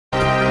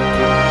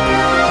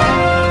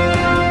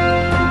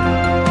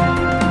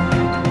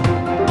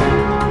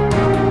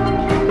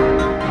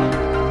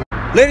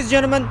Ladies and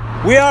gentlemen,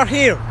 we are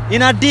here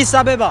in Addis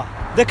Ababa,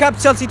 the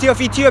capital city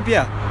of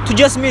Ethiopia, to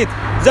just meet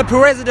the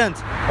president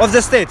of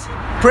the state,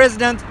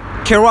 President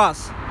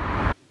Kiros.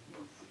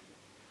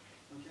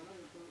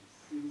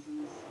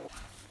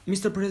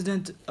 Mr.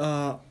 President,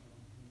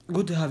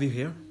 good to have you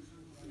here.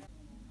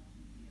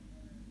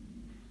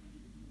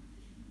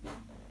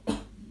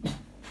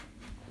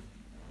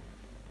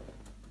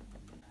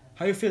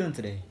 How are you feeling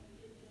today?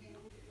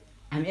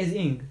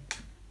 Amazing.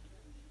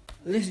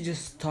 Let's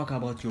just talk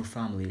about your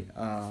family.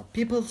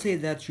 People say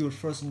that your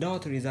first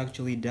daughter is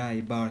actually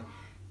died by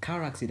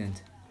car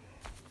accident.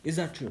 Is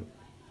that true?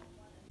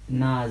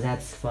 No,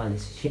 that's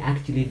false. She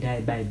actually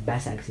died by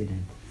bus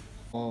accident.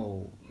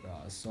 Oh,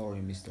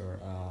 sorry, Mister.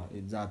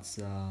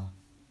 That's.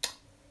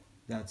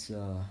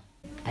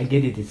 I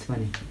get it, it's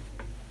funny.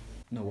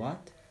 No what?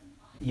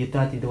 You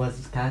thought it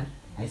was car,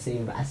 I say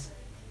bus.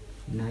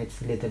 No,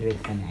 it's a little bit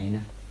funny, I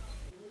know.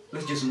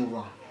 Let's just move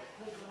on.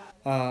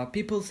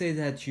 People say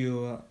that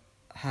you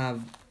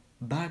have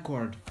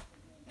backward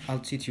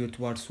attitude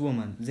towards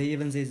women. They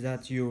even say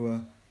that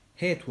you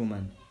hate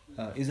women.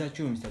 Is that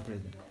true, Mr.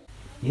 President?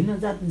 You know,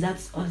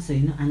 that's also,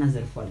 you know,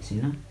 another false,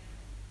 you know.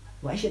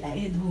 Why should I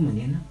hate women,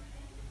 you know?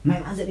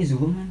 My mother is a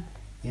woman,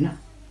 you know.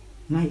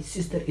 My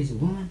sister is a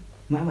woman.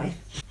 My wife,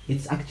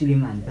 it's actually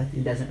man, but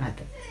it doesn't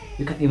matter.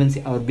 You can even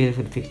see our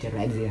beautiful picture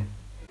right there.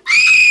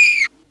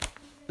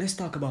 Let's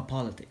talk about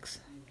politics.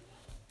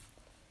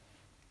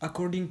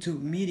 According to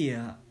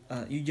media,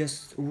 you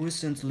just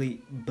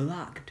recently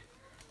blocked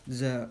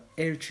the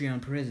Eritrean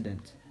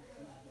president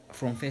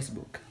from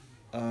Facebook.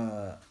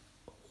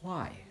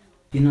 Why?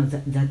 You know,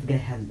 that guy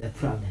has a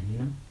problem, you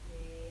know.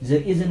 The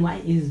reason why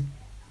is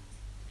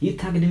he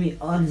tagged me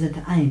all the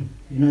time.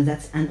 You know,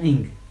 that's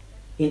annoying.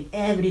 In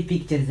every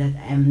picture that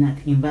I'm not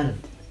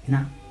involved, you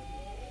know.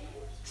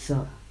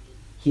 So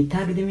he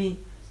tagged me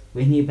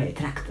when he buy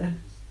tractor.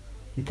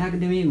 He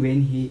tagged me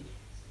when he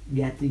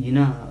get, you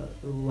know,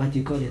 what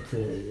you call it,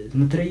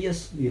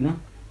 materials, you know.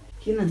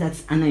 You know,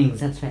 that's annoying.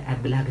 That's why I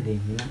blocked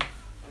him, you know.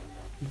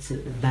 It's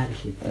bad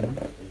shit, you know.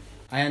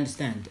 I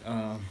understand.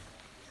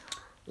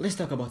 Let's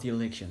talk about the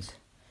elections.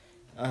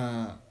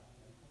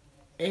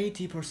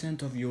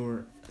 80% of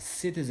your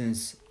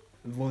citizens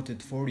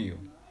voted for you,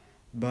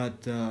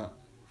 but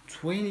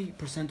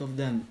 20% of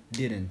them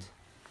didn't.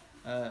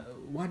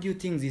 Why do you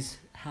think this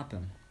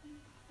happened?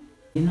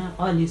 You know,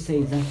 all you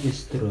say that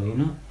is true, you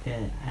know.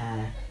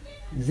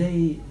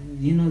 They,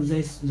 you know,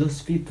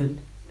 those people,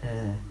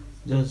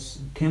 those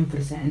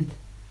 10%,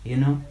 you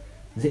know,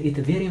 they eat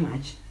very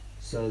much,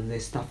 so they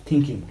stop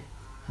thinking.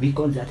 We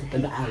call that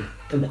tab'al,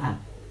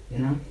 you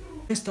know.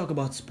 Let's talk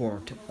about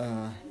sport.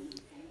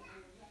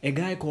 A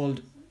guy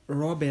called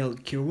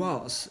Presidant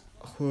Kiros,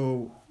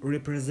 who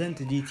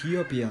represented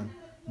Ethiopia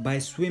by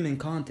swimming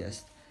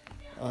contest,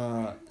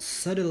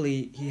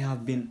 suddenly he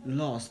have been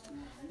lost.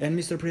 And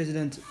Mr.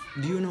 President,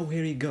 do you know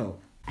where he go?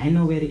 I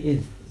know where he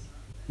is.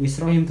 We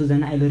throw him to the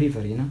Nile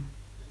River, you know.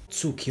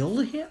 To kill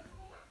him?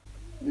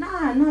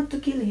 Nah, not to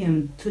kill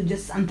him, to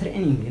just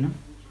training, you know.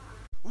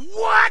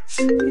 What?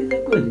 He's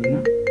good, you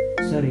know.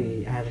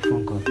 Sorry, I have a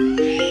phone call.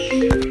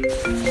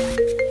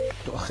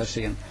 تؤخر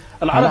شيئا.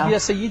 العرب يا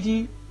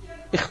سيدي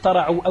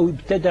اخترعوا أو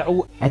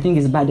ابتدعوا. I think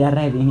it's about to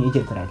arrive in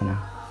Egypt right now.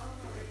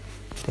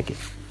 Take it.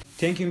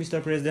 Thank you,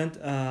 Mr. President.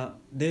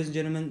 Ladies and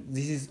gentlemen,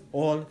 this is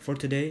all for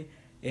today,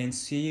 and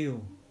see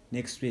you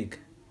next week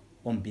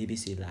on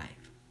BBC Live.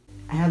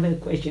 I have a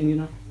question, you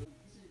know.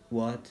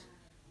 What?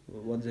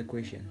 What's the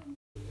question?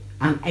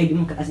 Am I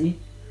democracy?